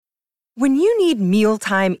When you need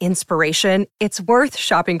mealtime inspiration, it's worth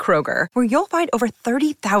shopping Kroger, where you'll find over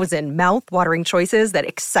 30,000 mouth-watering choices that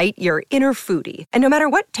excite your inner foodie. And no matter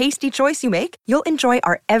what tasty choice you make, you'll enjoy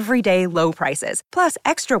our everyday low prices, plus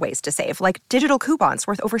extra ways to save, like digital coupons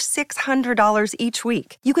worth over $600 each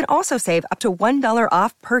week. You can also save up to $1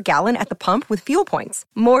 off per gallon at the pump with fuel points.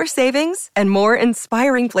 More savings and more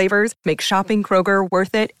inspiring flavors make shopping Kroger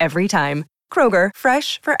worth it every time. Kroger,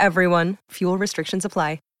 fresh for everyone. Fuel restrictions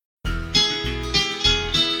apply.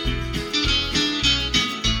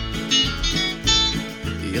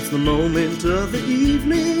 It's the moment of the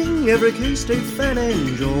evening every K-State fan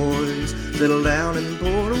enjoys. Settle down and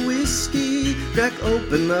pour a whiskey, crack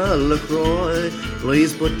open a LaCroix.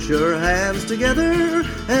 Please put your hands together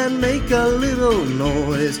and make a little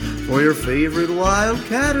noise for your favorite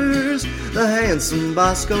Wildcatters, the handsome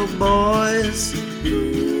Bosco boys.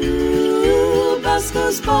 Ooh,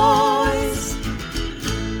 Bosco's boys.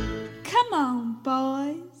 Come on,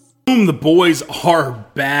 boys. The boys are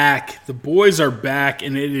back. The boys are back,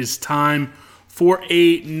 and it is time for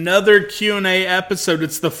another Q&A episode.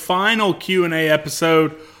 It's the final Q&A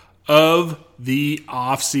episode of the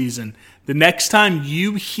offseason. The next time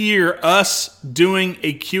you hear us doing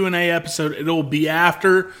a Q&A episode, it'll be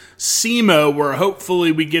after SEMO, where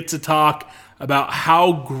hopefully we get to talk about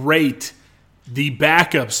how great the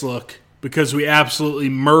backups look, because we absolutely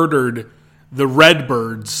murdered the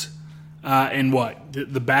Redbirds. And what?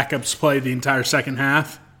 The backups play the entire second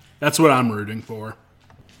half? That's what I'm rooting for.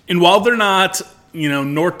 And while they're not,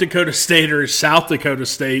 North Dakota State or South Dakota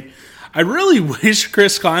State, I really wish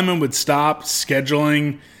Chris Kleiman would stop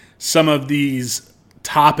scheduling some of these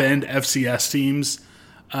top-end FCS teams.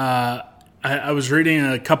 I was reading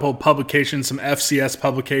a couple of publications, some FCS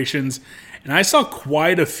publications, and I saw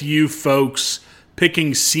quite a few folks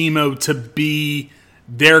picking SEMO to be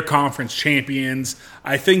their conference champions.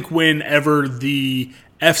 I think whenever the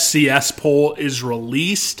FCS poll is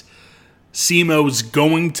released, SEMO is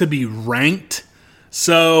going to be ranked.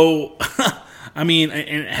 So, I mean,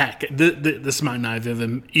 and heck, this might not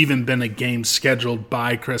have even been a game scheduled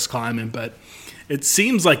by Chris Kleiman, but it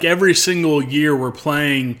seems like every single year we're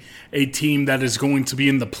playing a team that is going to be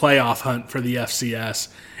in the playoff hunt for the FCS.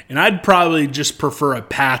 And I'd probably just prefer a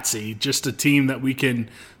patsy, just a team that we can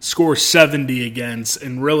score 70 against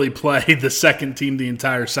and really play the second team the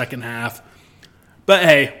entire second half. But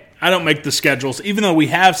hey, I don't make the schedules, even though we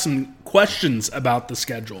have some questions about the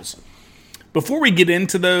schedules. Before we get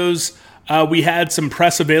into those, we had some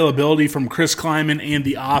press availability from Chris Kleiman and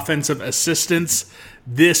the offensive assistants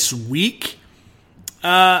this week.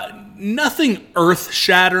 Nothing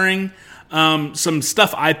earth-shattering. Some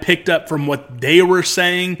stuff I picked up from what they were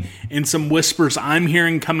saying and some whispers I'm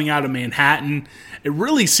hearing coming out of Manhattan. It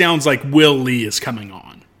really sounds like Will Lee is coming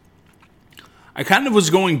on. I kind of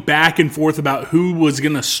was going back and forth about who was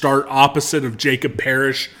going to start opposite of Jacob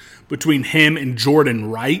Parrish between him and Jordan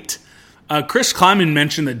Wright. Chris Kleiman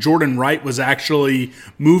mentioned that Jordan Wright was actually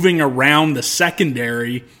moving around the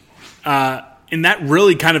secondary, and that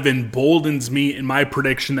really kind of emboldens me in my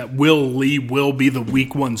prediction that Will Lee will be the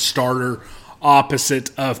week one starter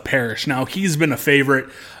opposite of Parrish. Now, he's been a favorite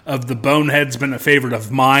of the Boneheads, been a favorite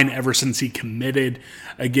of mine ever since he committed.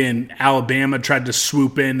 Again, Alabama tried to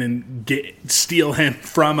swoop in and steal him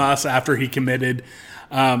from us after he committed.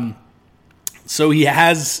 So he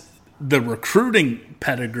has the recruiting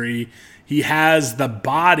pedigree. He has the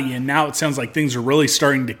body, and now it sounds like things are really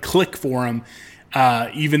starting to click for him.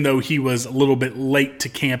 Even though he was a little bit late to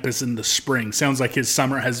campus in the spring. Sounds like his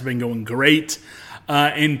summer has been going great.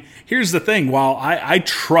 And here's the thing. While I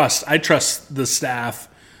trust the staff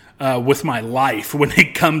with my life when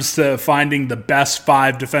it comes to finding the best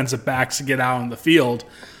 5 defensive backs to get out on the field,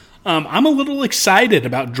 I'm a little excited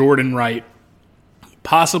about Jordan Wright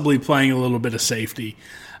possibly playing a little bit of safety.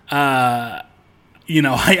 I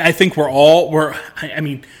think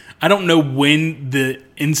I don't know when the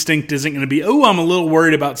instinct isn't going to be, I'm a little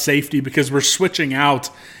worried about safety because we're switching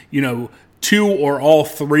out, 2 or all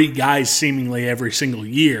 3 guys seemingly every single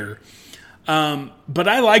year. But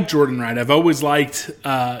I like Jordan Wright. I've always liked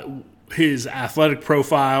his athletic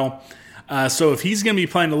profile. So if he's going to be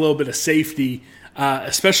playing a little bit of safety,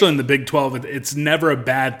 especially in the Big 12, it's never a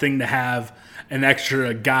bad thing to have an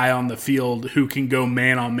extra guy on the field who can go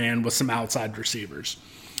man-on-man with some outside receivers.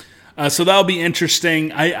 So that'll be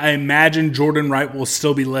interesting. I imagine Jordan Wright will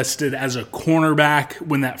still be listed as a cornerback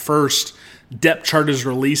when that first depth chart is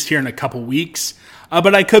released here in a couple weeks.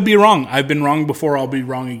 But I could be wrong. I've been wrong before. I'll be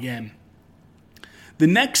wrong again. The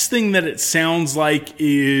next thing that it sounds like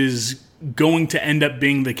is going to end up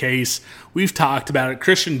being the case, we've talked about it,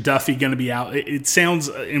 Christian Duffy going to be out. It sounds,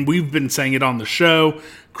 and we've been saying it on the show,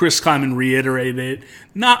 Chris Kleiman reiterated it,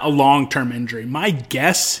 not a long-term injury. My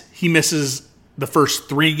guess, he misses the first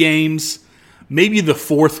 3 games, maybe the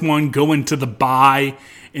 4th one, go into the bye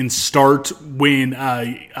and start when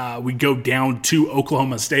we go down to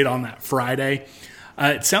Oklahoma State on that Friday.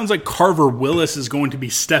 It sounds like Carver Willis is going to be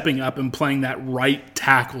stepping up and playing that right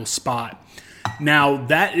tackle spot. Now,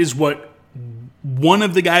 that is what one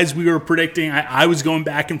of the guys we were predicting. I was going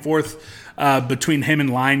back and forth between him and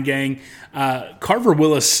Line Gang. Carver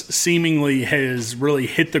Willis seemingly has really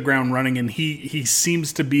hit the ground running, and he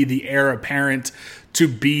seems to be the heir apparent to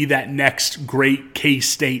be that next great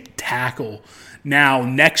K-State tackle. Now,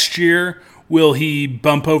 next year, will he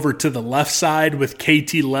bump over to the left side with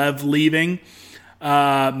KT Lev leaving?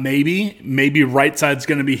 Maybe right side's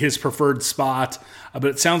going to be his preferred spot, but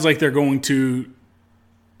it sounds like they're going to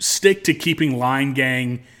stick to keeping Line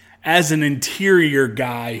Gang as an interior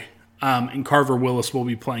guy, and Carver Willis will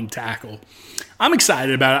be playing tackle. I'm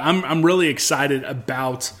excited about it. I'm really excited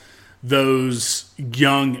about those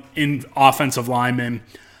young offensive linemen,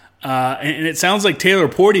 and it sounds like Taylor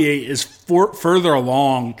Portier is further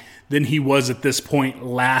along than he was at this point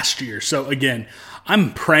last year. So again,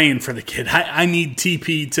 I'm praying for the kid. I need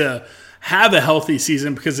TP to have a healthy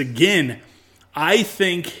season because, again, I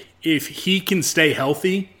think if he can stay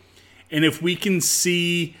healthy and if we can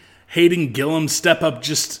see Hayden Gillum step up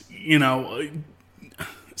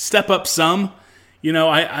step up some,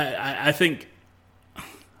 I think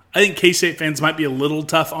K-State fans might be a little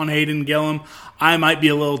tough on Hayden Gillum. I might be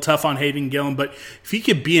a little tough on Hayden Gillum, but if he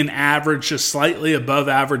could be an average, just slightly above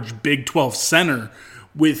average Big 12 center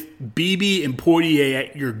with Beebe and Portier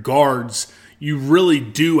at your guards, you really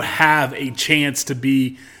do have a chance to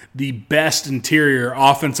be the best interior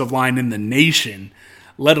offensive line in the nation,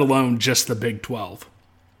 let alone just the Big 12.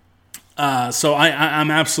 So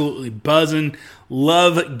I'm absolutely buzzing.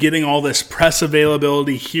 Love getting all this press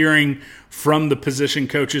availability, hearing from the position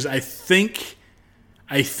coaches. I think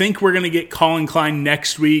we're going to get Colin Klein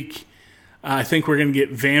next week. I think we're going to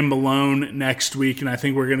get Van Malone next week, and I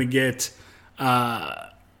think we're going to get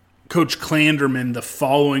Coach Clanderman the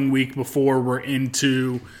following week before we're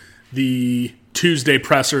into the Tuesday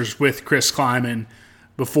pressers with Chris Kleiman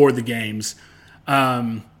before the games.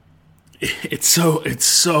 It's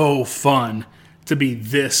so fun to be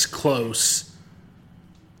this close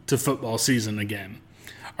to football season again.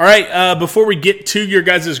 All right, before we get to your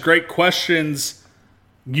guys' great questions,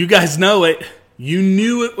 you guys know it. You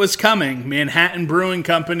knew it was coming. Manhattan Brewing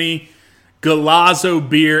Company, Galazzo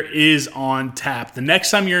beer is on tap. The next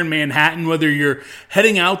time you're in Manhattan, whether you're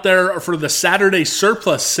heading out there for the Saturday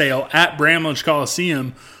surplus sale at Bramlage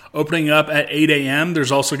Coliseum, opening up at 8 a.m.,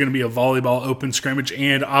 there's also going to be a volleyball open scrimmage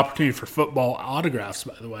and opportunity for football autographs,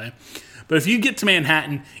 by the way. But if you get to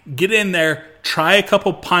Manhattan, get in there, try a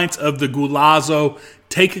couple pints of the Gulazzo,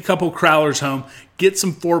 take a couple crowlers home, get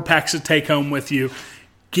some 4-packs to take home with you.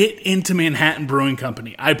 Get into Manhattan Brewing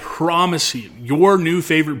Company. I promise you, your new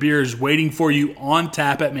favorite beer is waiting for you on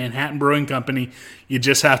tap at Manhattan Brewing Company. You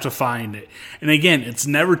just have to find it. And again, it's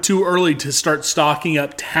never too early to start stocking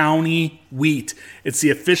up Townie Wheat. It's the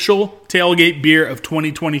official tailgate beer of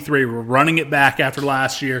 2023. We're running it back after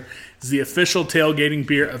last year. It's the official tailgating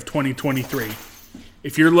beer of 2023.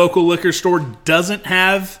 If your local liquor store doesn't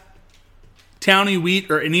have Townie Wheat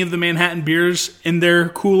or any of the Manhattan beers in their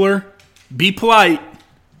cooler, be polite.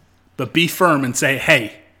 But be firm and say,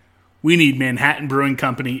 hey, we need Manhattan Brewing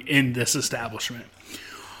Company in this establishment.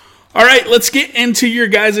 All right, let's get into your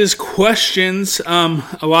guys' questions. A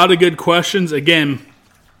lot of good questions. Again,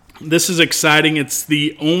 this is exciting. It's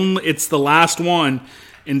the last one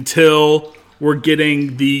until we're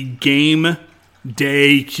getting the game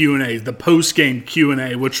day Q&A, the post-game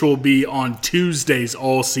Q&A, which will be on Tuesdays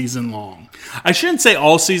all season long. I shouldn't say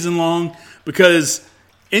all season long because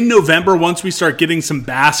in November, once we start getting some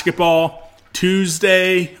basketball,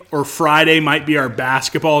 Tuesday or Friday might be our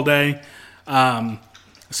basketball day,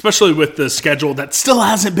 especially with the schedule that still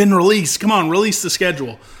hasn't been released. Come on, release the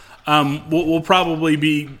schedule. We'll probably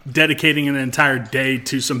be dedicating an entire day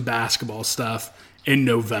to some basketball stuff in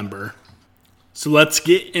November. So let's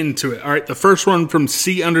get into it. All right, the first one from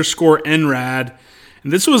C_NRAD,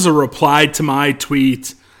 and this was a reply to my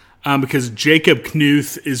tweet because Jacob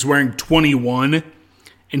Knuth is wearing 21,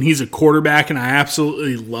 and he's a quarterback, and I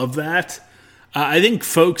absolutely love that. I think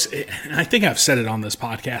folks, and I think I've said it on this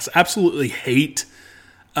podcast, absolutely hate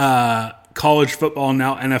college football,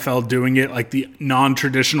 now NFL doing it, like the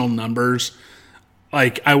non-traditional numbers.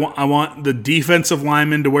 Like I want the defensive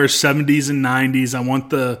linemen to wear 70s and 90s. I want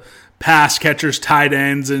the pass catchers, tight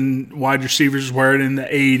ends, and wide receivers wear it in the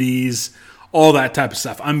 80s, all that type of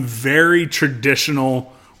stuff. I'm very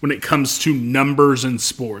traditional when it comes to numbers in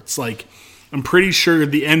sports. Like, I'm pretty sure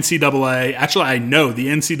the NCAA, actually I know the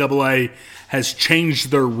NCAA has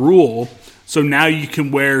changed their rule, so now you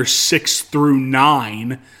can wear 6 through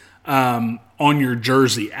 9 on your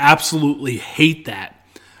jersey. Absolutely hate that.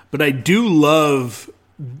 But I do love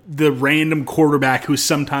the random quarterback who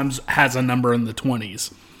sometimes has a number in the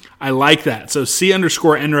 20s. I like that. So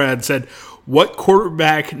C_NRAD said, what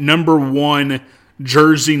quarterback number 1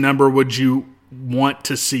 jersey number would you want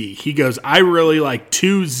to see? He goes, I really like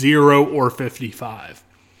 2, 0, or 55.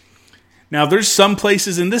 Now, there's some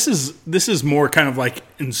places, and this is more kind of like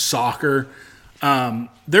in soccer.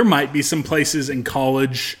 There might be some places in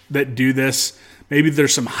college that do this. Maybe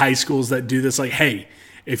there's some high schools that do this. Like, hey,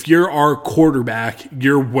 if you're our quarterback,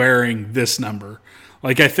 you're wearing this number.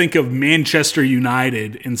 Like, I think of Manchester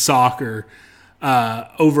United in soccer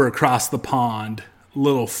over across the pond,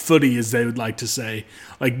 little footy, as they would like to say.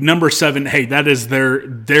 Like, number 7, hey, that is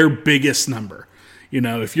their biggest number. You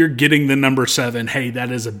know, if you're getting the number 7, hey,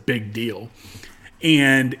 that is a big deal.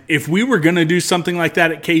 And if we were going to do something like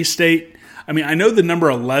that at K-State, I mean, I know the number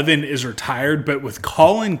 11 is retired, but with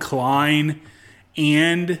Colin Klein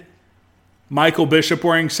and Michael Bishop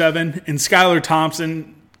wearing 7 and Skylar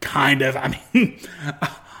Thompson, kind of. I mean,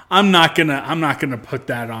 I'm not gonna put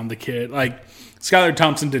that on the kid. Like, Skylar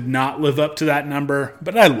Thompson did not live up to that number,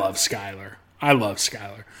 but I love Skylar.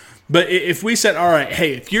 But if we said, all right,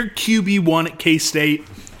 hey, if you're QB1 at K-State,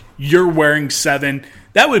 you're wearing 7,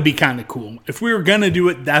 that would be kind of cool. If we were going to do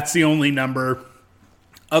it, that's the only number.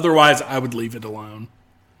 Otherwise, I would leave it alone.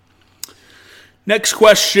 Next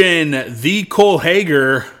question, the Cole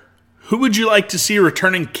Hager. Who would you like to see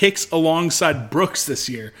returning kicks alongside Brooks this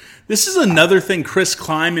year? This is another thing Chris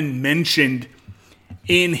Kleiman mentioned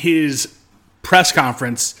in his press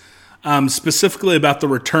conference, specifically about the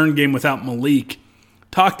return game without Malik.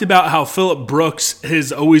 Talked about how Phillip Brooks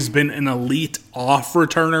has always been an elite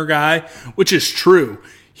off-returner guy, which is true.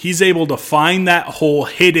 He's able to find that hole,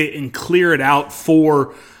 hit it, and clear it out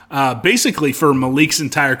for basically for Malik's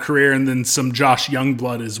entire career and then some Josh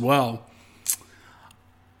Youngblood as well.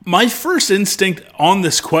 My first instinct on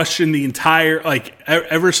this question,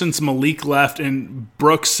 ever since Malik left and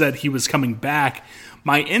Brooks said he was coming back,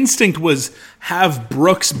 my instinct was have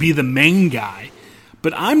Brooks be the main guy.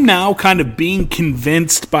 But I'm now kind of being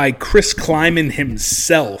convinced by Chris Kleiman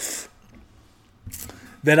himself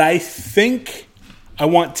that I think I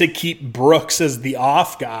want to keep Brooks as the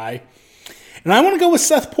off guy. And I want to go with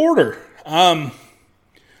Seth Porter.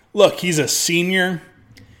 Look, he's a senior.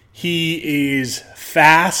 He is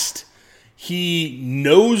fast. He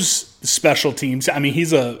knows special teams. I mean,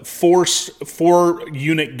 he's a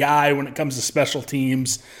four-unit guy when it comes to special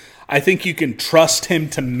teams. I think you can trust him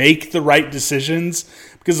to make the right decisions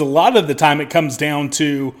because a lot of the time it comes down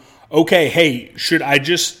to, okay, hey, should I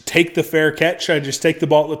just take the fair catch? Should I just take the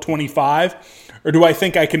ball at the 25? Or do I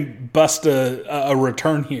think I can bust a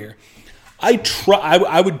return here?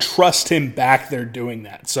 I would trust him back there doing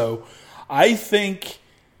that. So I think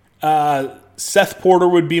Seth Porter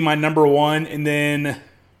would be my number 1, and then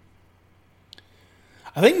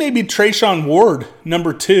I think maybe Trayshawn Ward,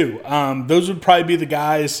 number 2. Those would probably be the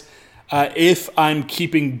guys if I'm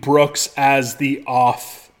keeping Brooks as the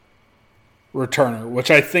off returner,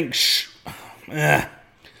 which I think I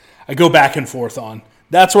go back and forth on.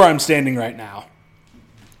 That's where I'm standing right now.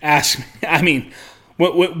 Ask me. I mean,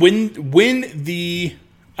 when the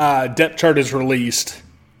depth chart is released,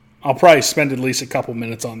 I'll probably spend at least a couple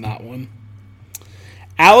minutes on that one.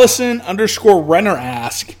 Allison_Renner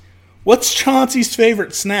asked, what's Chauncey's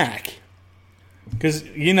favorite snack? Because,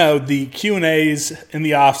 you know, the Q&As in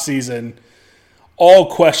the offseason,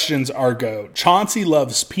 all questions are go. Chauncey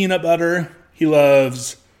loves peanut butter. He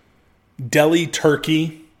loves deli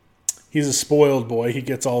turkey. He's a spoiled boy. He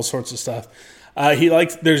gets all sorts of stuff.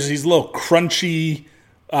 There's these little crunchy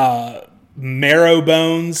marrow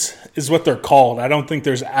bones is what they're called. I don't think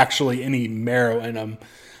there's actually any marrow in them.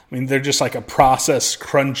 I mean, they're just like a processed,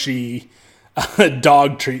 crunchy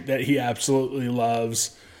dog treat that he absolutely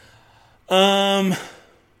loves. Yeah,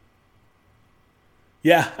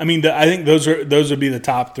 I mean, I think those would be the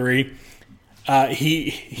top 3.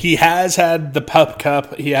 He has had the pup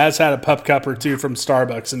cup. He has had a pup cup or 2 from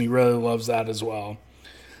Starbucks, and he really loves that as well.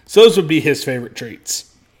 So those would be his favorite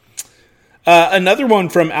treats. Another one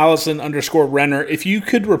from Allison_Renner. If you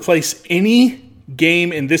could replace any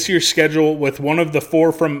game in this year's schedule with one of the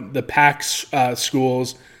 4 from the Pac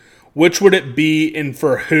schools, which would it be and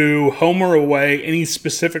for who? Home or away? Any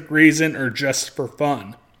specific reason or just for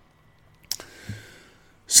fun?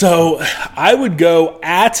 So I would go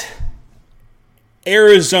at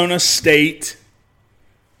Arizona State.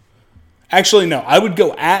 Actually, no. I would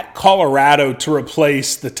go at Colorado to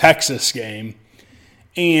replace the Texas game.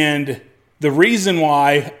 And the reason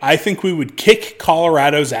why, I think we would kick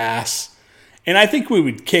Colorado's ass. And I think we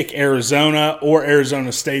would kick Arizona or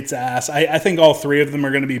Arizona State's ass. I think all three of them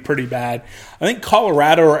are going to be pretty bad. I think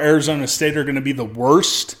Colorado or Arizona State are going to be the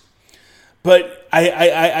worst. But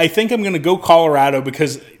I think I'm going to go Colorado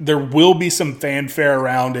because there will be some fanfare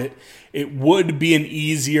around it. It would be an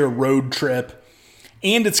easier road trip.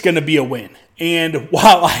 And it's going to be a win. And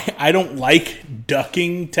while I don't like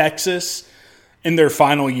ducking Texas in their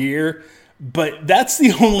final year, but that's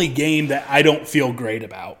the only game that I don't feel great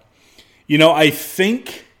about. You know, I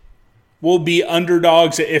think we'll be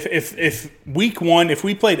underdogs if week one, if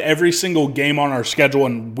we played every single game on our schedule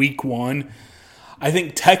in week one, I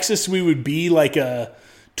think Texas, we would be like a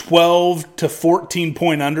 12 to 14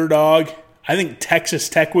 point underdog. I think Texas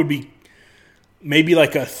Tech would be maybe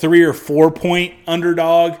like a 3 or 4 point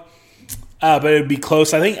underdog, but it would be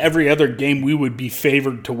close. I think every other game we would be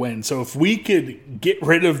favored to win. So if we could get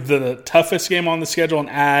rid of the toughest game on the schedule and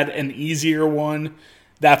add an easier one,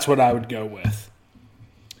 that's what I would go with.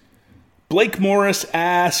 Blake Morris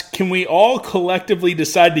asks, can we all collectively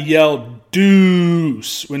decide to yell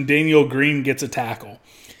deuce when Daniel Green gets a tackle?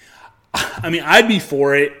 I mean, I'd be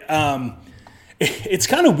for it. It's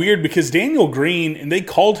kind of weird because Daniel Green, and they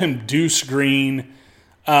called him Deuce Green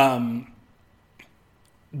well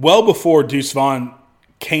before Deuce Vaughn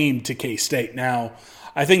came to K-State. Now,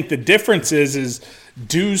 I think the difference is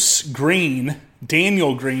Deuce Green,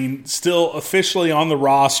 Daniel Green, still officially on the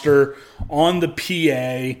roster, on the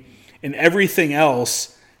PA, and everything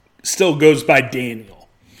else still goes by Daniel.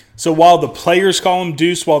 So while the players call him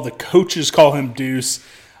Deuce, while the coaches call him Deuce,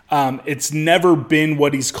 it's never been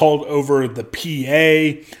what he's called over the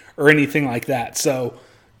PA or anything like that. So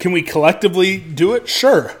can we collectively do it?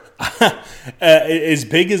 Sure. As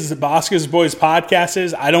big as the Bosco's Boys podcast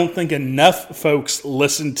is, I don't think enough folks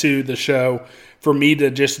listen to the show for me to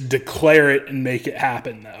just declare it and make it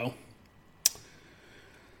happen, though.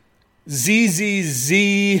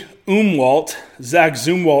 ZZZ Zach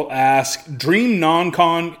Zumwalt asks, dream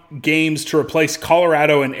non-con games to replace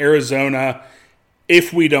Colorado and Arizona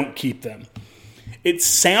if we don't keep them. It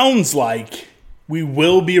sounds like we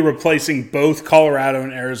will be replacing both Colorado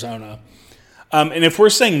and Arizona. And if we're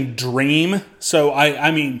saying dream, so I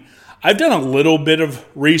mean, I've done a little bit of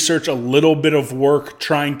research, a little bit of work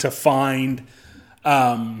trying to find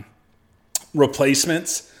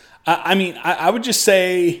replacements. I would just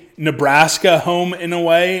say Nebraska home in a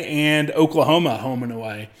way and Oklahoma home in a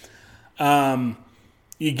way.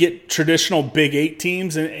 You get traditional Big 8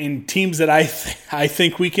 teams and teams that I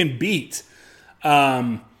think we can beat.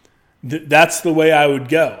 That's the way I would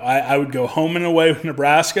go. I would go home and away with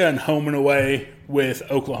Nebraska and home and away with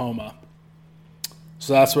Oklahoma.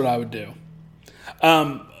 So that's what I would do.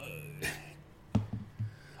 I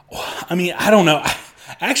mean, I don't know.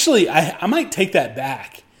 Actually, I might take that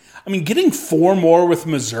back. I mean, getting 4 more with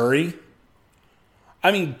Missouri,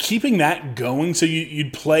 I mean, keeping that going so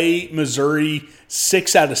you'd play Missouri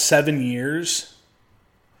 6 out of 7 years.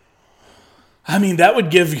 I mean, that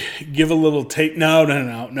would give a little take. No.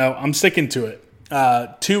 I'm sticking to it.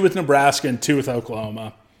 2 with Nebraska and 2 with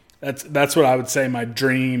Oklahoma. That's what I would say my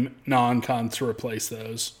dream non-con to replace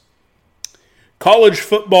those. College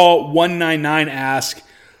Football 199 asks,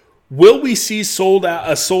 will we see a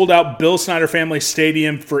sold-out Bill Snyder Family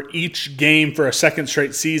Stadium for each game for a second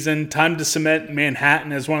straight season? Time to cement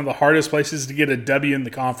Manhattan as one of the hardest places to get a W in the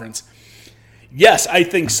conference. Yes, I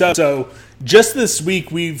think so. So just this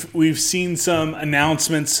week, we've seen some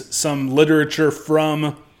announcements, some literature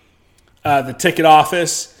from the ticket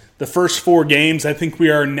office. The first 4 games, I think we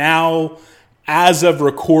are now, as of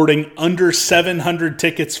recording, under 700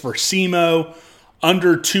 tickets for SEMO,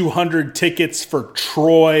 under 200 tickets for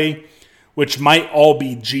Troy, which might all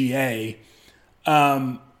be GA.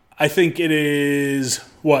 I think it is,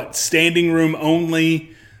 standing room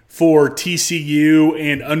only for TCU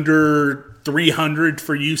and under 300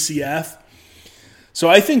 for UCF. So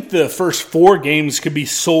I think the first 4 games could be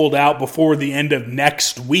sold out before the end of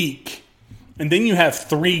next week. And then you have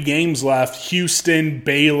 3 games left, Houston,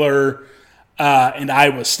 Baylor, and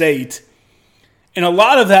Iowa State. And a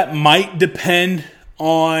lot of that might depend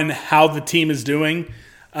on how the team is doing.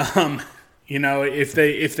 If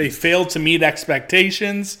they fail to meet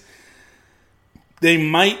expectations, they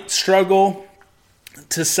might struggle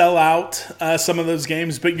to sell out some of those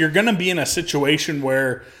games. But you're going to be in a situation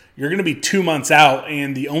where you're going to be 2 months out,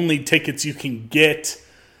 and the only tickets you can get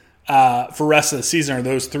for rest of the season are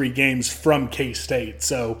those 3 games from K-State.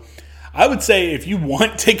 So I would say if you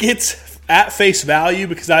want tickets at face value,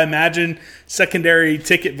 because I imagine secondary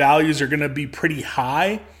ticket values are going to be pretty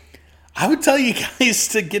high, I would tell you guys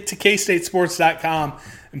to get to kstatesports.com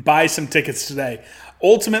and buy some tickets today.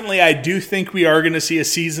 Ultimately, I do think we are going to see a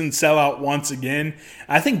season sellout once again.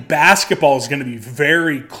 I think basketball is going to be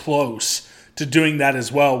very close to doing that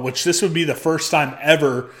as well, which this would be the first time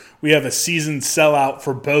ever we have a season sellout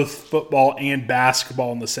for both football and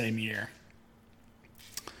basketball in the same year.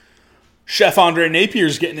 Chef Andre Napier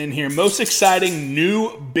is getting in here. Most exciting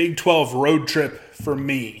new Big 12 road trip for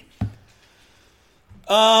me.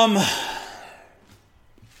 I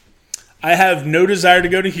have no desire to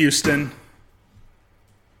go to Houston.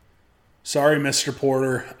 Sorry, Mr.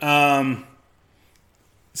 Porter.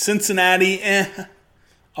 Cincinnati,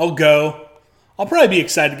 I'll go. I'll probably be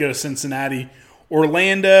excited to go to Cincinnati.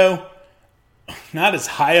 Orlando, not as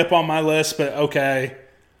high up on my list, but okay.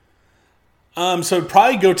 So I'd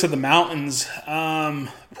probably go to the mountains.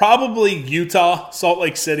 Probably Utah, Salt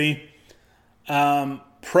Lake City.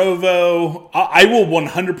 Provo. I will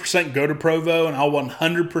 100% go to Provo, and I'll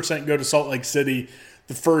 100% go to Salt Lake City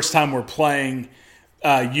the first time we're playing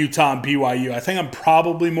Utah and BYU. I think I'm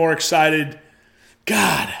probably more excited.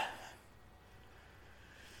 God.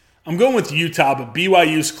 I'm going with Utah, but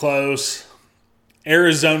BYU's close.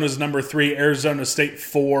 Arizona's number 3. Arizona State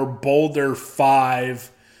 4. Boulder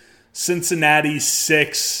 5. Cincinnati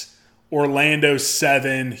 6. Orlando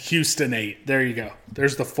 7. Houston 8. There you go.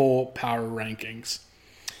 There's the full power rankings.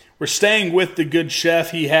 We're staying with the good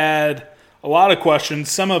chef. He had a lot of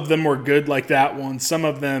questions. Some of them were good, like that one. Some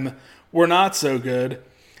of them were not so good.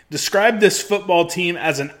 Describe this football team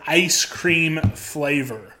as an ice cream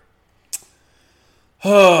flavor.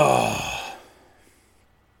 Oh,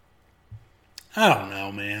 I don't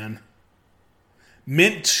know, man.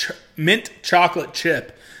 Mint chocolate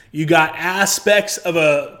chip. You got aspects of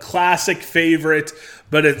a classic favorite,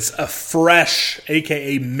 but it's a fresh,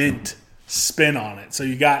 a.k.a. mint, spin on it. So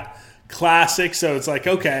you got classic, so it's like,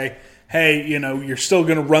 okay, hey, you're still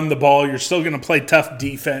going to run the ball, you're still going to play tough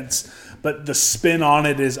defense, but the spin on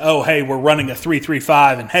it is, oh, hey, we're running a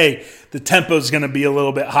 3-3-5, and hey, the tempo is going to be a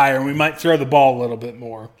little bit higher, and we might throw the ball a little bit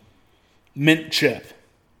more. Mint chip.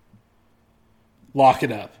 Lock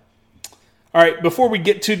it up. All right, before we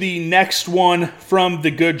get to the next one from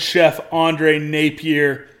the good chef Andre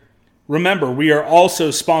Napier, remember, we are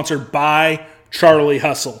also sponsored by Charlie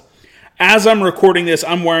Hustle. As I'm recording this,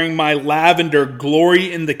 I'm wearing my lavender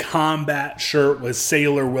Glory in the Combat shirt with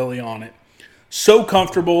Sailor Willie on it. So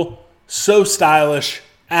comfortable, so stylish,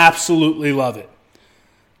 absolutely love it.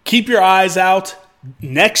 Keep your eyes out.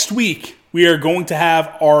 Next week, we are going to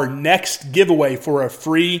have our next giveaway for a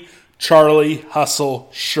free Charlie Hustle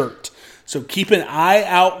shirt. So keep an eye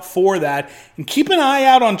out for that, and keep an eye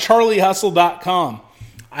out on charliehustle.com.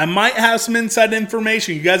 I might have some inside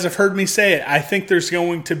information. You guys have heard me say it. I think there's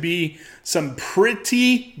going to be some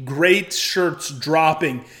pretty great shirts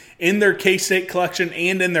dropping in their K-State collection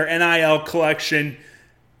and in their NIL collection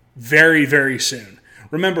very, very soon.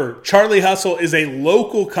 Remember, Charlie Hustle is a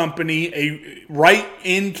local company right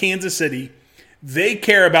in Kansas City. They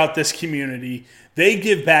care about this community. They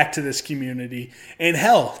give back to this community. And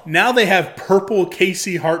hell, now they have purple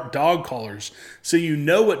Casey Hart dog collars. So you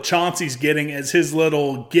know what Chauncey's getting as his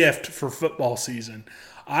little gift for football season.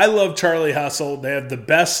 I love Charlie Hustle. They have the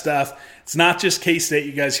best stuff. It's not just K-State.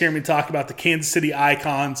 You guys hear me talk about the Kansas City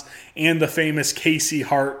Icons and the famous Casey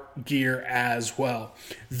Hart gear as well.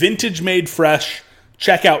 Vintage made fresh.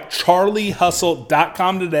 Check out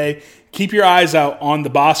charliehustle.com today. Keep your eyes out on the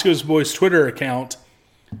Bosco's Boys Twitter account,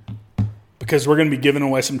 because we're going to be giving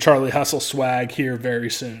away some Charlie Hustle swag here very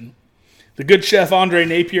soon. The good chef Andre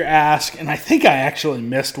Napier asked, and I think I actually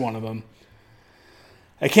missed one of them.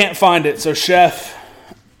 I can't find it, so chef,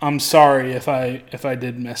 I'm sorry if I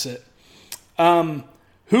did miss it.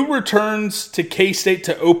 Who returns to K-State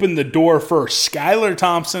to open the door first, Skylar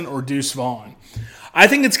Thompson or Deuce Vaughn? I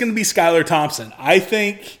think it's going to be Skylar Thompson. I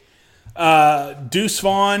think Deuce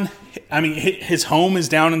Vaughn, his home is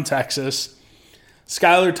down in Texas.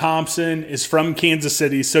 Skylar Thompson is from Kansas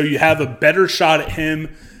City, so you have a better shot at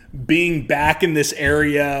him being back in this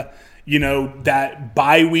area, that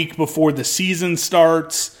bye week before the season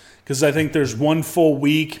starts, because I think there's 1 full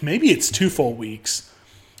week, maybe it's 2 full weeks,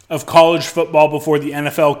 of college football before the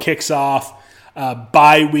NFL kicks off.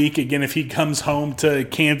 Bye week, again, if he comes home to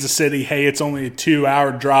Kansas City, hey, it's only a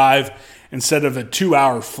 2-hour drive instead of a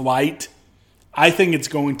 2-hour flight. I think it's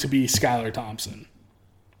going to be Skylar Thompson.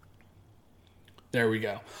 There we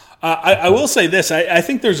go. I will say this. I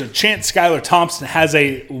think there's a chance Skylar Thompson has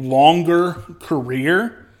a longer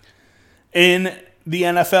career in the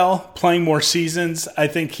NFL, playing more seasons. I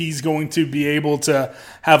think he's going to be able to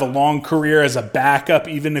have a long career as a backup,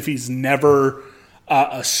 even if he's never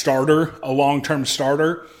a starter, a long-term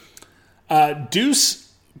starter.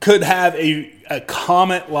 Deuce could have a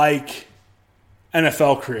Comet-like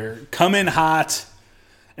NFL career, come in hot,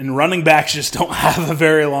 and running backs just don't have a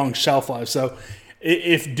very long shelf life. So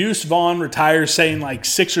if Deuce Vaughn retires, say, in like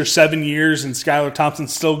 6 or 7 years and Skylar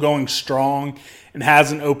Thompson's still going strong and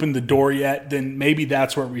hasn't opened the door yet, then maybe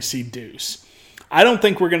that's where we see Deuce. I don't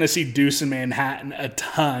think we're going to see Deuce in Manhattan a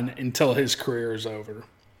ton until his career is over.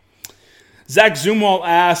 Zach Zumwalt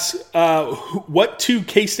asks, what 2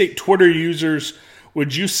 K-State Twitter users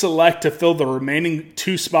would you select to fill the remaining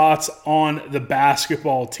 2 spots on the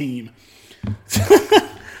basketball team?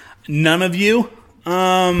 None of you?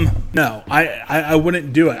 No, I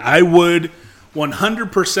wouldn't do it. I would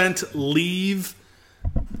 100% leave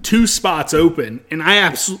 2 spots open, and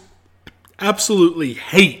I absolutely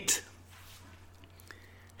hate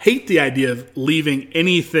the idea of leaving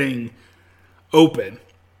anything open.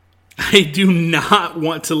 I do not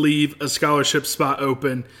want to leave a scholarship spot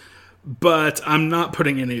open, but I'm not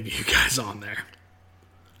putting any of you guys on there.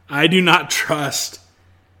 I do not trust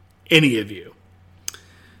any of you.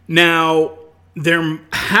 Now, there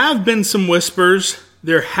have been some whispers.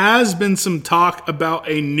 There has been some talk about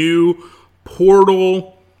a new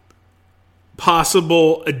portal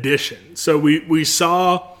possible addition. So we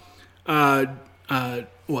saw Joe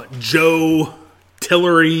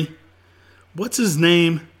Tillery. What's his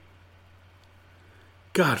name?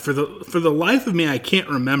 God, for the life of me, I can't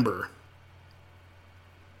remember.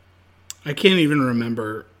 I can't even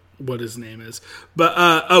remember what his name is. But,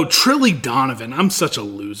 Trilly Donovan. I'm such a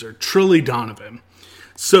loser. Trilly Donovan.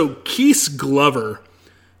 So, Keith Glover,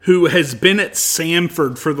 who has been at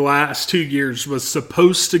Samford for the last 2 years, was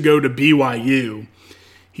supposed to go to BYU.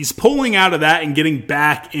 He's pulling out of that and getting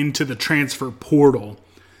back into the transfer portal.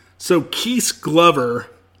 So, Keith Glover,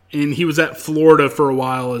 and he was at Florida for a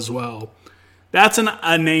while as well. That's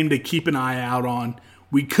a name to keep an eye out on.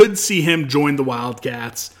 We could see him join the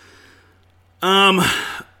Wildcats.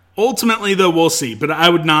 Ultimately, though, we'll see. But I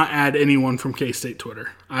would not add anyone from K-State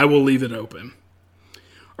Twitter. I will leave it open.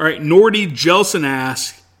 All right, Nordy Jelson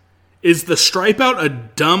asks, is the stripe out a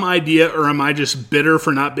dumb idea, or am I just bitter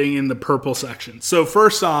for not being in the purple section? So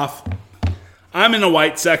first off, I'm in a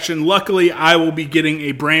white section. Luckily, I will be getting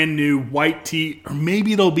a brand new white tee, or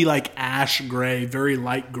maybe it'll be like ash gray, very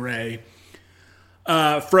light gray,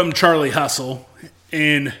 from Charlie Hustle.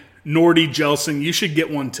 And Nordy Jelson, you should get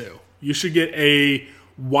one too. You should get a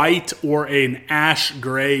white or an ash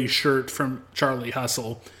gray shirt from Charlie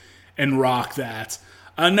Hustle and rock that.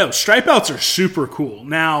 No, stripe outs are super cool.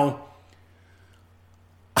 Now,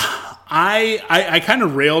 I kind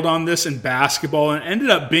of railed on this in basketball and it ended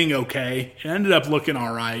up being okay. It ended up looking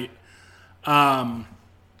all right.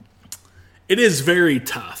 It is very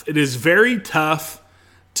tough. It is very tough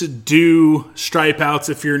to do stripe outs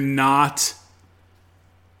if you're not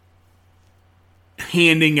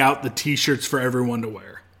handing out the t-shirts for everyone to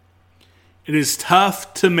wear. It is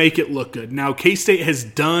tough to make it look good. Now, K-State has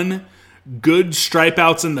done good stripe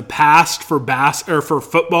outs in the past for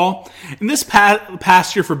football, and this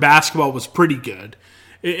past year for basketball was pretty good.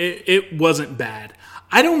 It wasn't bad.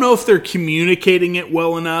 I don't know if they're communicating it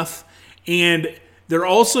well enough, and they're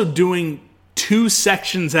also doing 2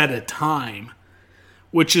 sections at a time,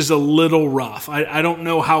 which is a little rough. I don't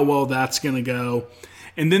know how well that's going to go.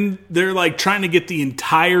 And then they're like trying to get the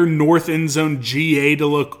entire north end zone GA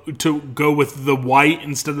to go with the white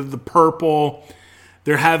instead of the purple.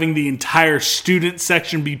 They're having the entire student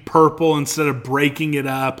section be purple instead of breaking it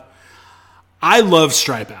up. I love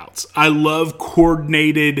stripe outs. I love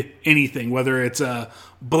coordinated anything, whether it's a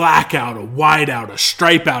blackout, a white out, a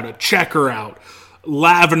stripe out, a checker out,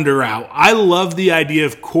 lavender out. I love the idea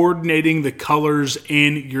of coordinating the colors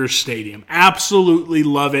in your stadium. Absolutely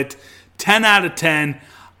love it. 10 out of 10.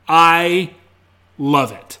 I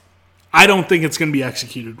love it. I don't think it's going to be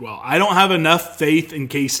executed well. I don't have enough faith in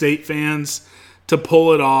K-State fans to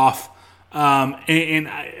pull it off. And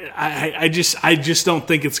I just don't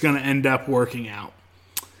think it's going to end up working out.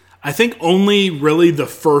 I think only really the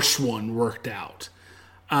first one worked out.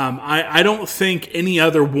 I don't think any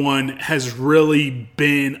other one has really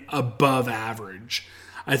been above average.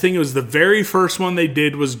 I think it was the very first one they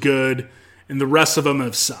did was good, and the rest of them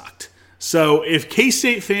have sucked. So if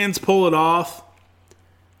K-State fans pull it off,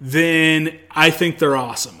 then I think they're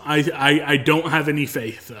awesome. I don't have any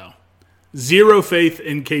faith, though. Zero faith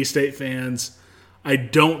in K-State fans. I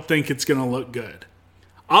don't think it's going to look good.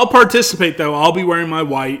 I'll participate, though. I'll be wearing my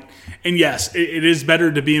white. And yes, it is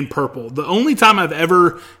better to be in purple. The only time I've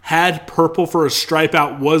ever had purple for a stripe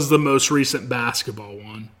out was the most recent basketball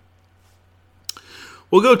one.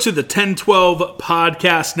 We'll go to the 1012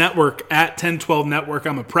 Podcast Network at 1012 Network.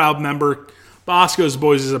 I'm a proud member. Bosco's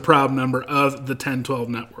Boys is a proud member of the 1012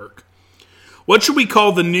 Network. What should we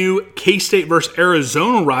call the new K-State versus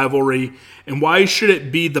Arizona rivalry, and why should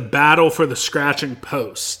it be the battle for the scratching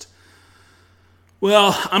post?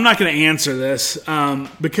 Well, I'm not going to answer this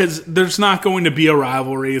because there's not going to be a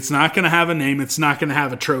rivalry. It's not going to have a name. It's not going to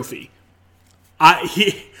have a trophy.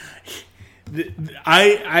 I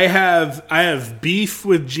have beef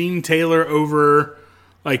with Gene Taylor over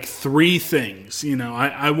like three things. You know,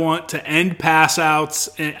 I want to end pass outs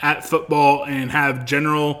at football and have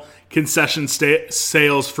general concession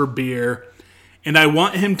sales for beer. And I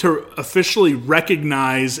want him to officially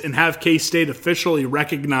recognize and have K-State officially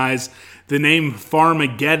recognize the name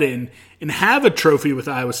Farmageddon and have a trophy with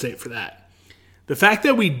Iowa State for that. The fact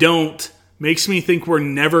that we don't makes me think we're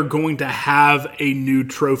never going to have a new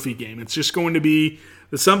trophy game. It's just going to be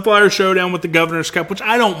the Sunflower Showdown with the Governor's Cup, which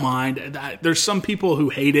I don't mind. There's some people who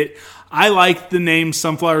hate it. I like the name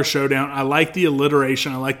Sunflower Showdown. I like the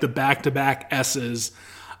alliteration. I like the back-to-back S's.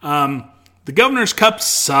 The Governor's Cup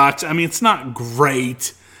sucks. I mean, it's not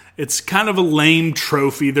great. It's kind of a lame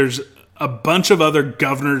trophy. There's a bunch of other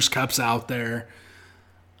Governor's Cups out there.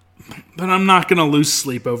 But I'm not going to lose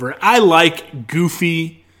sleep over it. I like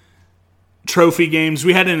goofy trophy games.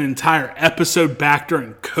 We had an entire episode back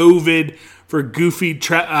during COVID for goofy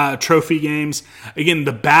trophy games. Again,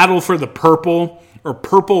 the battle for the purple, or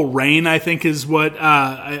Purple Rain, I think is what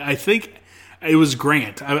I think it was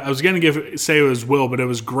Grant. I was going to say it was Will, but it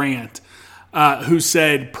was Grant who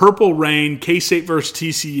said Purple Rain, K-State versus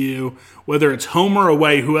TCU, whether it's home or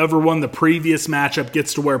away, whoever won the previous matchup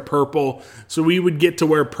gets to wear purple. So we would get to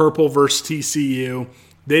wear purple versus TCU.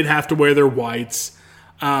 They'd have to wear their whites.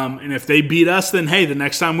 And if they beat us, then hey, the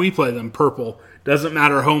next time we play them, purple. Doesn't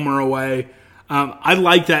matter home or away. I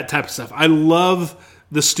like that type of stuff. I love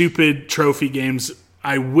the stupid trophy games.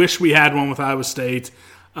 I wish we had one with Iowa State.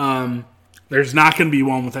 There's not going to be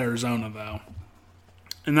one with Arizona, though.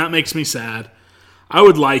 And that makes me sad. I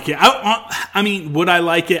would like it. I mean, would I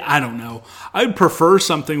like it? I don't know. I would prefer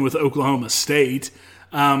something with Oklahoma State,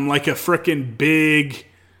 like a frickin' big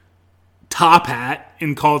top hat,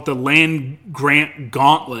 and call it the land-grant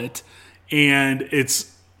gauntlet, and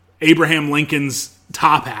it's Abraham Lincoln's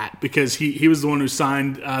top hat because he was the one who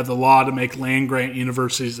signed the law to make land-grant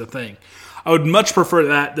universities a thing. I would much prefer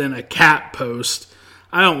that than a cap post.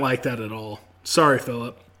 I don't like that at all. Sorry,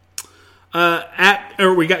 Philip.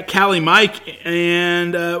 We got Callie Mike,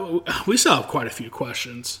 and we still have quite a few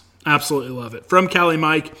questions. Absolutely love it. From Callie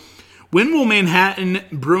Mike, when will Manhattan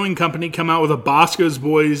Brewing Company come out with a Bosco's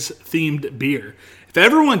Boys themed beer? If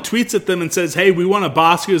everyone tweets at them and says, hey, we want a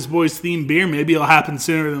Bosco's Boys themed beer, maybe it'll happen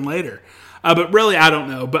sooner than later. But really, I don't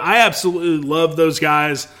know. But I absolutely love those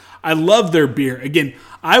guys. I love their beer. Again,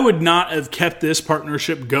 I would not have kept this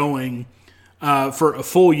partnership going for a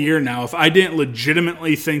full year now if I didn't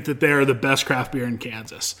legitimately think that they are the best craft beer in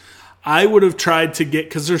Kansas. I would have tried to get,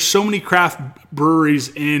 because there's so many craft breweries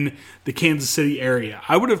in the Kansas City area,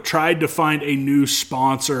 I would have tried to find a new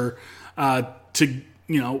sponsor to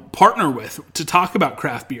partner with, to talk about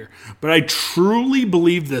craft beer. But I truly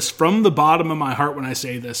believe this from the bottom of my heart when I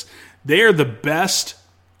say this. They are the best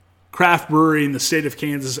craft brewery in the state of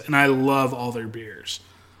Kansas, and I love all their beers.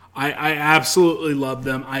 I absolutely love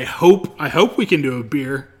them. I hope we can do a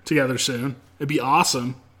beer together soon. It'd be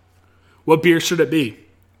awesome. What beer should it be?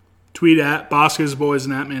 Tweet at Bosco's Boys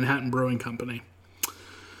and at Manhattan Brewing Company.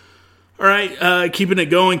 All right, keeping it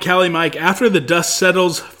going, Callie Mike. After the dust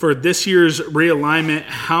settles for this year's realignment,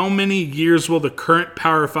 how many years will the current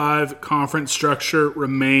Power 5 conference structure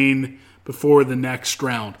remain before the next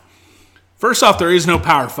round? First off, there is no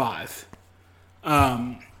Power 5.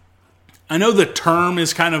 I know the term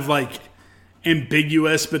is kind of like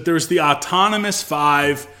ambiguous, but there's the Autonomous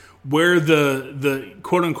 5 where the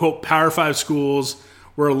quote-unquote Power 5 schools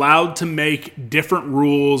were allowed to make different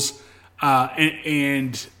rules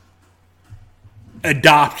and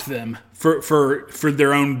adopt them for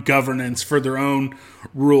their own governance, for their own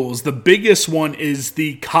rules. The biggest one is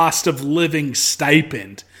the cost of living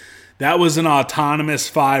stipend. That was an Autonomous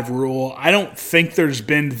 5 rule. I don't think there's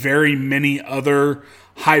been very many other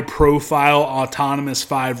high-profile Autonomous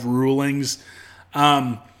 5 rulings.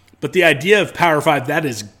 But the idea of Power 5, that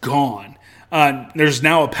is gone. There's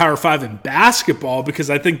now a Power 5 in basketball because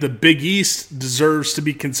I think the Big East deserves to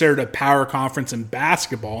be considered a power conference in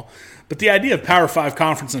basketball. But the idea of Power 5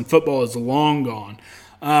 conference in football is long gone.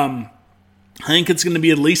 I think it's going to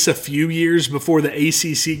be at least a few years before the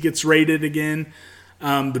ACC gets rated again.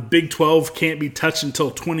 The Big 12 can't be touched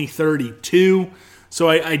until 2032. So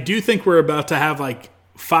I do think we're about to have like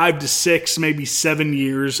 5 to 6, maybe 7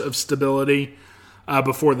 years of stability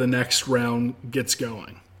before the next round gets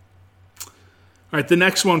going. All right, the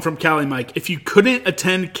next one from Cali Mike. If you couldn't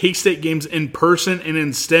attend K-State games in person and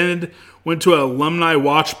instead went to alumni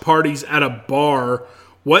watch parties at a bar,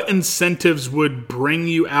 what incentives would bring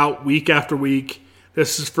you out week after week?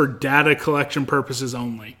 This is for data collection purposes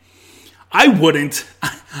only. I wouldn't.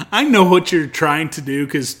 I know what you're trying to do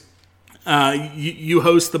because you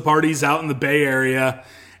host the parties out in the Bay Area,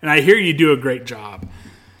 and I hear you do a great job.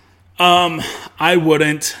 I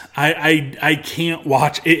wouldn't. I can't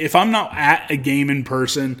watch. If I'm not at a game in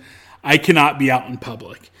person, I cannot be out in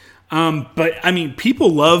public. But, I mean,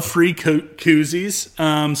 people love free koozies.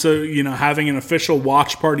 So, having an official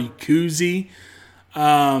watch party koozie,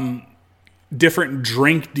 different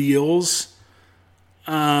drink deals,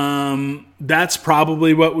 that's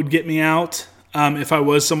probably what would get me out if I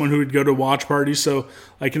was someone who would go to watch parties. So,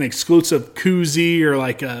 like an exclusive koozie or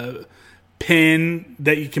like a pin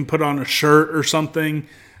that you can put on a shirt or something,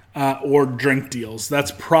 or drink deals.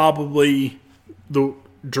 That's probably the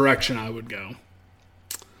direction I would go.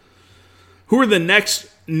 Who are the next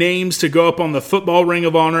names to go up on the football Ring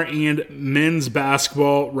of Honor and men's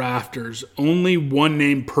basketball rafters? Only one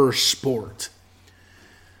name per sport.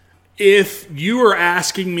 If you are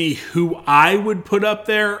asking me who I would put up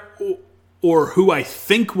there or who I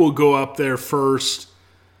think will go up there first,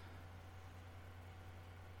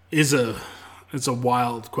 it's a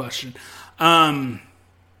wild question. I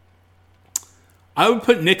would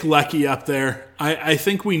put Nick Lecky up there. I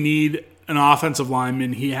think we need an offensive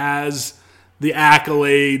lineman. He has the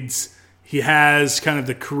accolades. He has kind of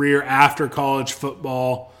the career after college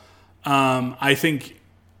football. I think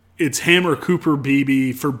it's him or Cooper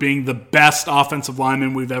Beebe for being the best offensive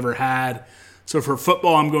lineman we've ever had. So for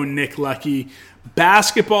football, I'm going Nick Lecky.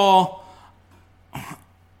 Basketball,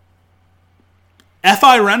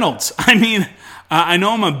 F.I. Reynolds. I mean, I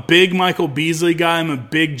know I'm a big Michael Beasley guy. I'm a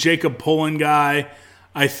big Jacob Pullen guy.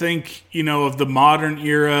 I think, of the modern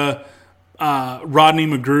era, Rodney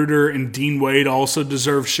Magruder and Dean Wade also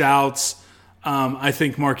deserve shouts. I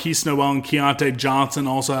think Marquise Noel and Keontae Johnson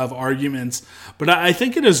also have arguments. But I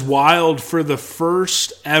think it is wild for the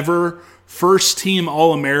first ever first-team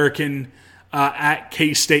All-American at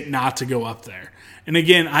K-State not to go up there. And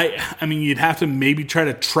again, I mean, you'd have to maybe try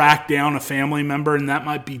to track down a family member, and that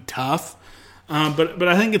might be tough. But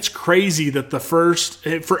I think it's crazy that the first,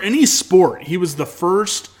 for any sport, he was the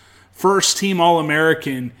first-team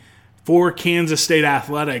All-American for Kansas State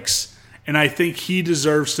athletics, and I think he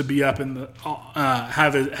deserves to be up in the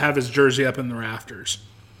have his jersey up in the rafters.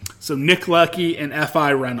 So Nick Lecky and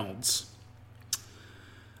F.I. Reynolds.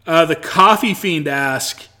 The Coffee Fiend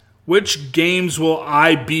asks, which games will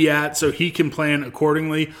I be at so he can plan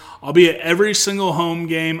accordingly? I'll be at every single home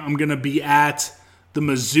game. I'm going to be at the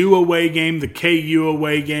Mizzou away game, the KU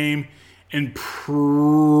away game, and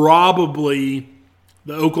probably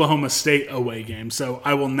the Oklahoma State away game. So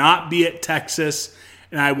I will not be at Texas,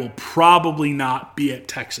 and I will probably not be at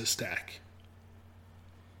Texas Tech.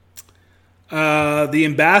 The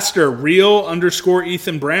ambassador,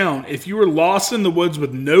 real_Ethan Brown. If you were lost in the woods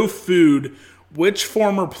with no food, which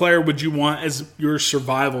former player would you want as your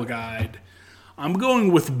survival guide? I'm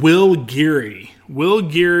going with Will Geary. Will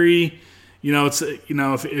Geary,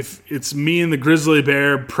 if it's me and the grizzly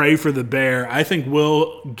bear, pray for the bear. I think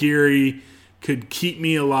Will Geary could keep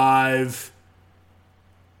me alive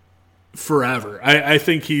forever. I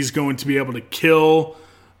think he's going to be able to kill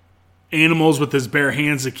animals with his bare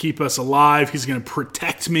hands to keep us alive. He's going to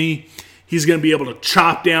protect me. He's going to be able to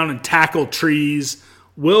chop down and tackle trees.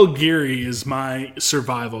 Will Geary is my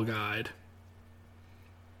survival guide.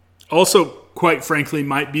 Also, quite frankly,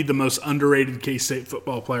 might be the most underrated K-State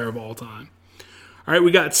football player of all time. All right,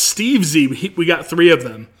 we got Steve Z. We got 3 of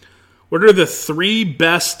them. What are the 3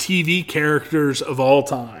 best TV characters of all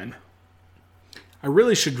time? I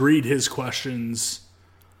really should read his questions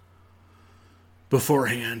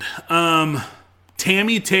beforehand.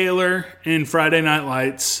 Tammy Taylor in Friday Night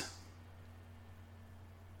Lights.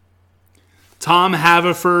 Tom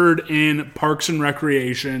Haverford in Parks and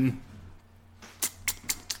Recreation.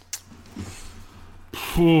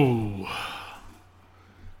 And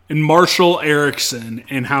Marshall Erickson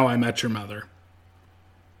in How I Met Your Mother.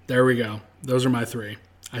 There we go. Those are my 3.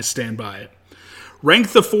 I stand by it. Rank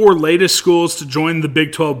the 4 latest schools to join the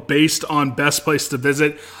Big 12 based on best place to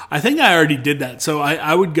visit. I think I already did that. So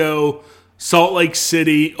I would go Salt Lake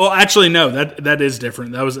City. Oh, actually, no, that is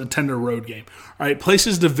different. That was a tender road game. All right,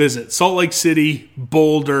 places to visit: Salt Lake City,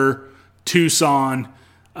 Boulder, Tucson,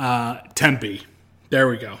 Tempe. There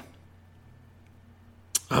we go.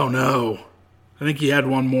 Oh no, I think he had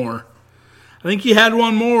one more. I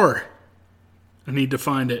need to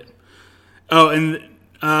find it. Oh, and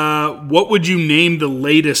what would you name the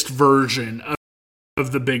latest version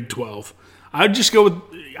of the Big 12? I'd just go with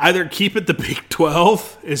either keep it the Big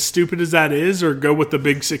 12, as stupid as that is, or go with the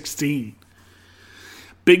Big 16.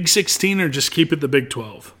 Big 16 or just keep it the Big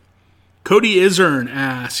 12. Cody Isern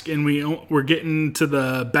asked, and we're getting to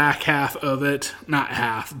the back half of it. Not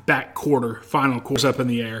half, back quarter, final quarter's up in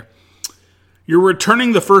the air. You're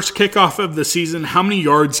returning the first kickoff of the season. How many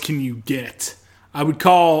yards can you get? I would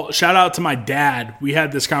call, shout out to my dad. We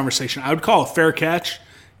had this conversation. I would call a fair catch,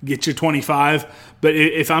 get you 25. But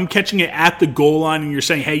if I'm catching it at the goal line and you're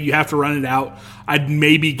saying, hey, you have to run it out, I'd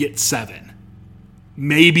maybe get 7,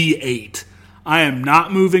 maybe 8. I am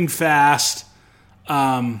not moving fast.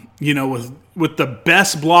 With the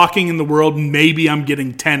best blocking in the world, maybe I'm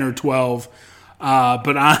getting 10 or 12.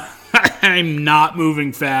 But I'm not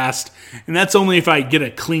moving fast. And that's only if I get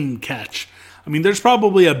a clean catch. I mean, there's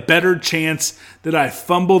probably a better chance that I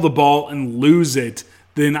fumble the ball and lose it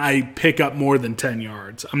than I pick up more than 10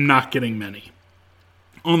 yards. I'm not getting many.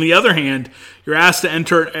 On the other hand, you're asked to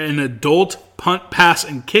enter an adult punt, pass,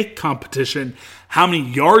 and kick competition. How many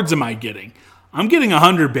yards am I getting? I'm getting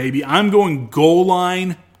 100, baby. I'm going goal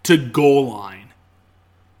line to goal line.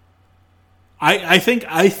 I think,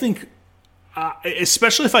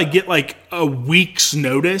 especially if I get like a week's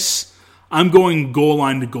notice, I'm going goal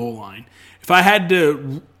line to goal line. If I had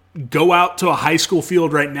to go out to a high school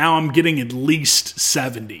field right now, I'm getting at least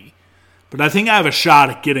 70. But I think I have a shot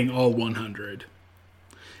at getting all 100.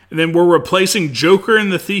 And then we're replacing Joker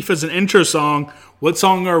and the Thief as an intro song. What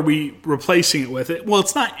song are we replacing it with? Well,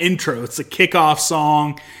 it's not intro. It's the kickoff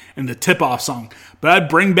song and the tip-off song. But I'd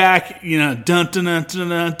bring back, dun dun dun dun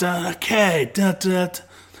dun dun K dun dun dun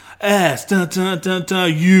S dun dun dun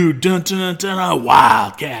dun U dun dun dun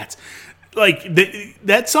Wildcats. Like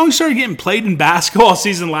that song started getting played in basketball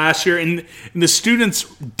season last year, and the students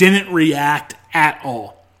didn't react at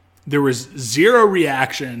all. There was zero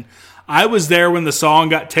reaction. I was there when the song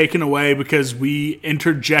got taken away because we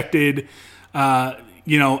interjected,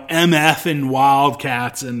 MF and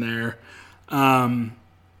Wildcats in there.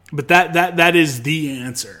 But that is the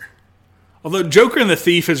answer. Although Joker and the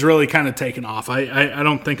Thief has really kind of taken off. I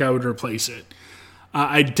don't think I would replace it.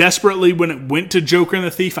 I desperately, when it went to Joker and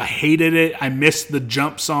the Thief, I hated it. I missed the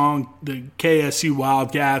jump song, the KSU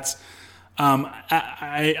Wildcats.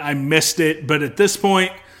 I missed it. But at this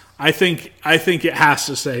point, I think it has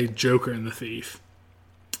to say Joker and the Thief.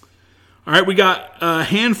 All right, we got a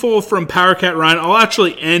handful from Power Cat Ryan. I'll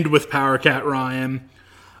actually end with Power Cat Ryan.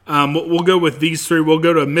 We'll go with these three. We'll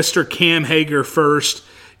go to Mr. Cam Hager first.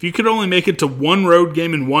 If you could only make it to one road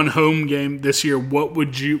game and one home game this year, what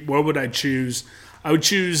would I choose? I would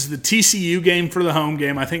choose the TCU game for the home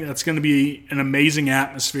game. I think that's going to be an amazing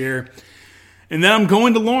atmosphere. And then I'm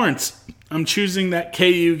going to Lawrence. I'm choosing that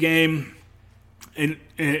KU game. And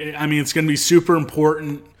I mean, it's going to be super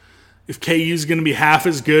important. If KU is going to be half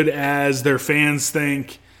as good as their fans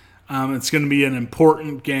think, it's going to be an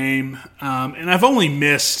important game. And I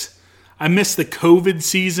missed the COVID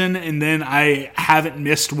season, and then I haven't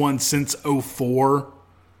missed one since 04,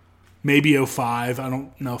 maybe 05. I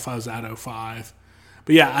don't know if I was at 05.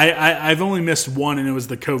 But yeah, I've only missed one, and it was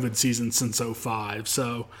the COVID season since 05.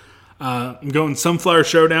 So I'm going Sunflower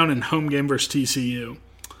Showdown and home game versus TCU.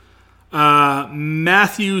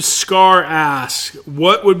 Matthew Scar asks,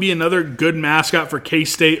 what would be another good mascot for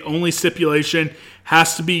K-State? Only stipulation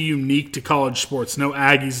has to be unique to college sports. No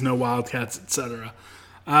Aggies, no Wildcats, etc.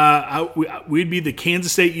 We'd be the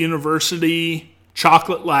Kansas State University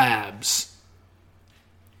Chocolate Labs.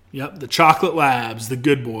 Yep, the Chocolate Labs, the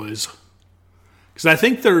good boys. Because I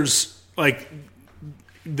think there's, like,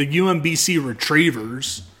 the UMBC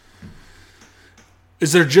Retrievers.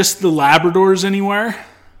 Is there just the Labradors anywhere?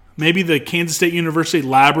 Maybe the Kansas State University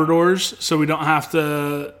Labradors, so we don't have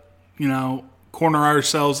to, corner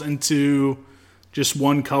ourselves into just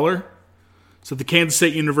one color. So the Kansas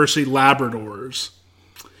State University Labradors.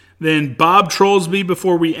 Then Bob Trollsby,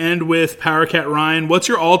 before we end with Power Cat Ryan, what's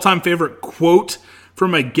your all-time favorite quote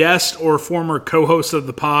from a guest or former co-host of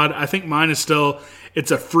the pod? I think mine is still,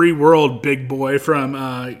 "It's a free world, big boy,"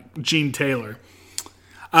 from Gene Taylor.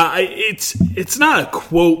 It's not a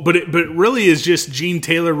quote, but it really is just Gene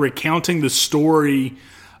Taylor recounting the story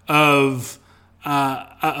of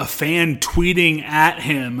a fan tweeting at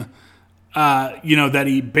him, that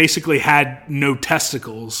he basically had no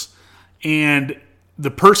testicles. And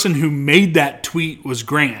the person who made that tweet was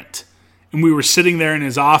Grant. And we were sitting there in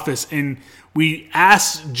his office, and we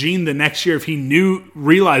asked Gene the next year if he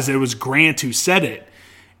realized it was Grant who said it.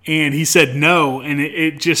 And he said no, and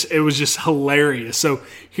it was just hilarious. So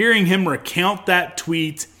hearing him recount that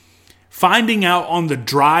tweet, finding out on the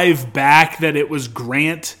drive back that it was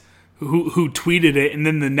Grant who tweeted it, and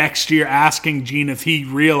then the next year asking Gene if he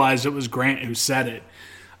realized it was Grant who said it,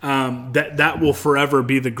 that will forever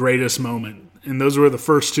be the greatest moment. And those were the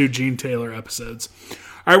first 2 Gene Taylor episodes.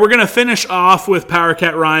 All right, we're going to finish off with Power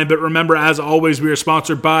Cat Ryan, but remember, as always, we are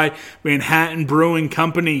sponsored by Manhattan Brewing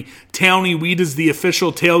Company. Townie Wheat is the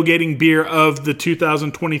official tailgating beer of the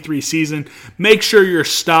 2023 season. Make sure you're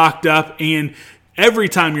stocked up, and every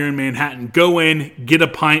time you're in Manhattan, go in, get a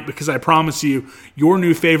pint, because I promise you, your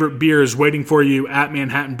new favorite beer is waiting for you at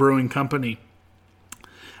Manhattan Brewing Company.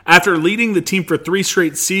 After leading the team for 3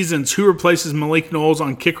 straight seasons, who replaces Malik Knowles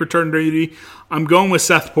on kick return duty? I'm going with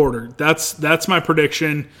Seth Porter. That's my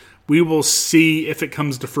prediction. We will see if it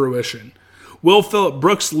comes to fruition. Will Phillip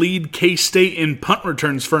Brooks lead K-State in punt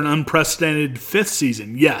returns for an unprecedented 5th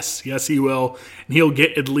season? Yes, he will. And he'll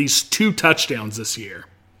get at least 2 touchdowns this year.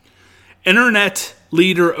 Internet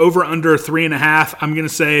leader over under 3.5. I'm going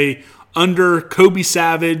to say under. Kobe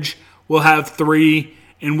Savage will have 3,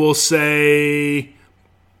 and we'll say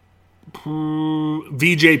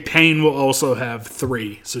VJ Payne will also have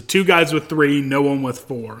 3. So 2 guys with 3, no one with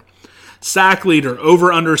 4. Sack leader,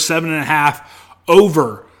 over under 7.5.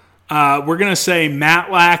 Over. We're going to say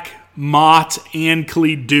Matlack, Mott, and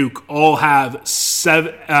Khalid Duke all have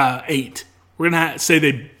 8. We're going to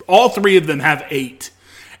say all 3 of them have 8.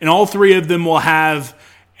 And all 3 of them will have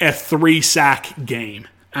a 3-sack game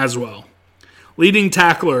as well. Leading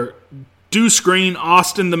tackler, Deuce Green,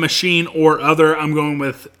 Austin the Machine, or other. I'm going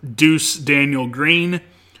with Deuce Daniel Green.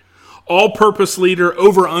 All-purpose leader,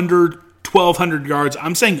 over under 1,200 yards.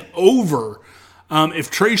 I'm saying over. If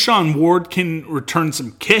Trayshawn Ward can return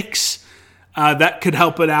some kicks, that could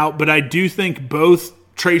help it out. But I do think both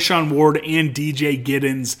Trayshawn Ward and DJ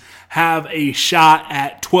Giddens have a shot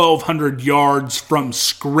at 1,200 yards from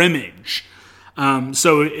scrimmage.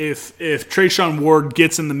 So if Trayshawn Ward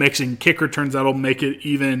gets in the mix and kick returns, that'll make it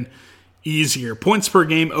even easier. Points per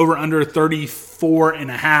game, over under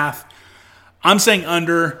 34.5. I'm saying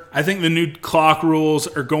under. I think the new clock rules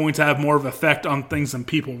are going to have more of an effect on things than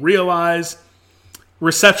people realize.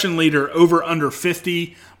 Reception leader, over under 50.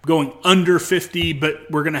 I'm going under 50, but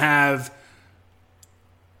we're going to have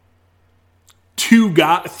 3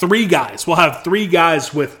 guys. We'll have 3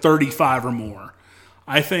 guys with 35 or more.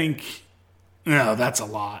 I think, no, that's a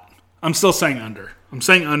lot. I'm still saying under.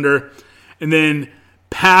 And then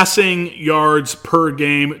passing yards per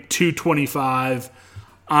game, 225.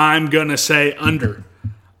 I'm gonna say under.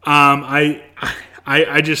 I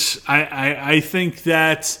think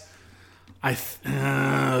that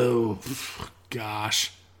oh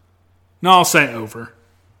gosh. No, I'll say over.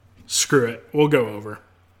 Screw it. We'll go over.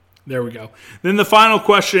 There we go. Then the final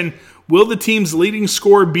question: will the team's leading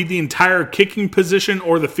scorer be the entire kicking position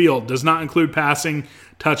or the field? Does not include passing,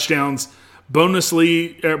 touchdowns. Bonus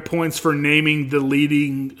points for naming the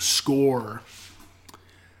leading scorer.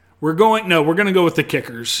 We're going to go with the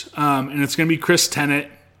kickers, and it's going to be Chris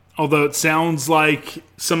Tennant. Although it sounds like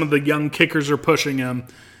some of the young kickers are pushing him,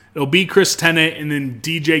 it'll be Chris Tennant, and then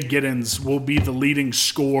DJ Giddens will be the leading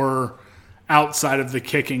scorer outside of the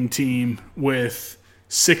kicking team with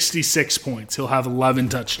 66 points. He'll have 11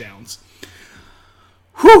 touchdowns.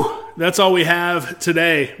 Whew! That's all we have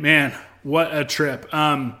today. Man, what a trip.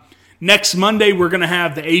 Next Monday, we're going to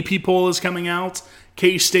have the AP poll is coming out.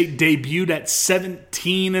 K-State debuted at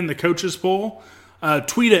 17 in the coaches poll.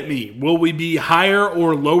 Tweet at me. Will we be higher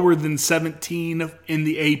or lower than 17 in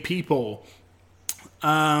the AP poll?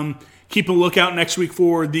 Keep a lookout next week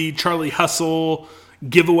for the Charlie Hustle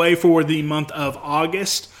giveaway for the month of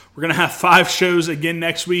August. We're going to have 5 shows again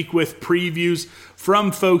next week with previews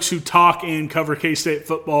from folks who talk and cover K-State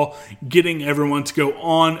football, getting everyone to go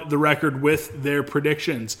on the record with their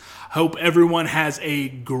predictions. Hope everyone has a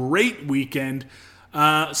great weekend.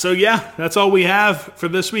 So yeah, that's all we have for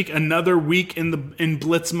this week. Another week in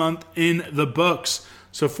Blitz month in the books.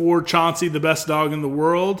 So for Chauncey, the best dog in the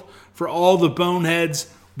world, for all the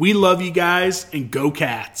boneheads, we love you guys, and go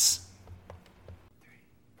Cats.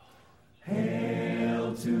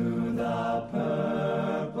 Hail to the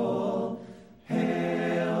purple,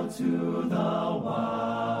 hail to the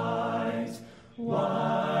white,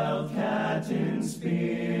 wildcat in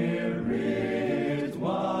spirit,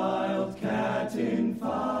 wildcat in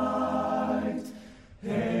fight.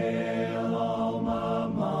 Hail alma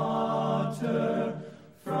mater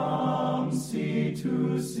from sea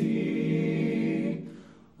to sea.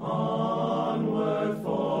 Onward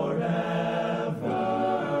forever,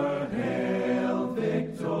 hail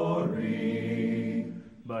victory.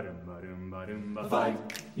 Fight,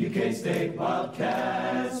 UK State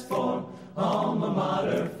Wildcats, for alma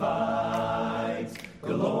mater fights.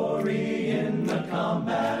 Glory in the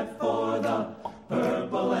combat for the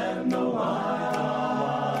purple and the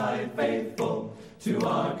white. Faithful to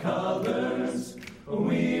our colors,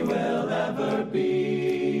 we will ever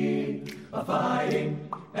be. Fighting,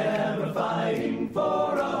 ever fighting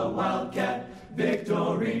for a Wildcat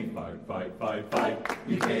victory. Fight, fight, fight, fight.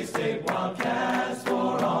 UK State Wildcats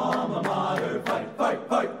for alma mater. Fight, fight,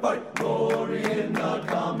 fight, fight. Glory in the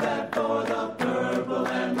combat for the purple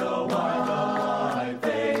and the white.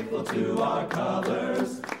 Faithful to our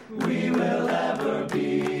colors, we will ever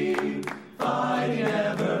be. Fighting,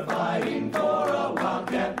 ever fighting for a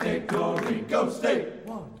Wildcat victory. Go State!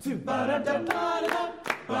 1, 2, ba-da-da-da-da-da,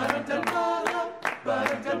 ba-da-da-da-da,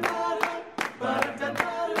 ba-da-da-da-da,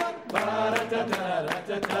 ba-da-da-da-da,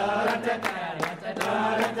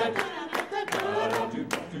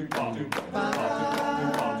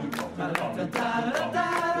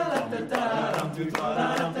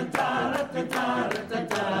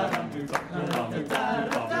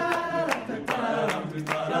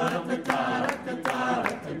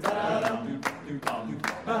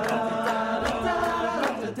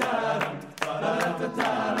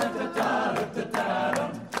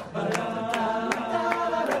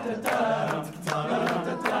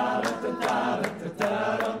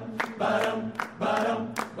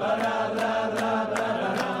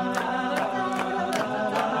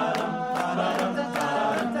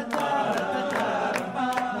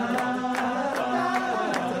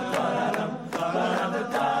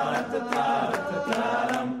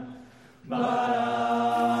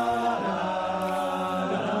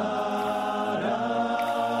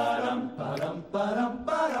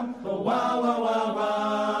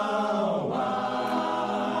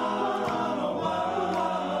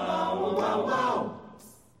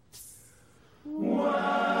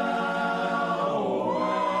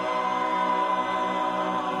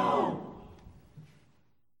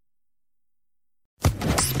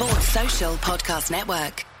 Sports Social Podcast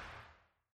Network.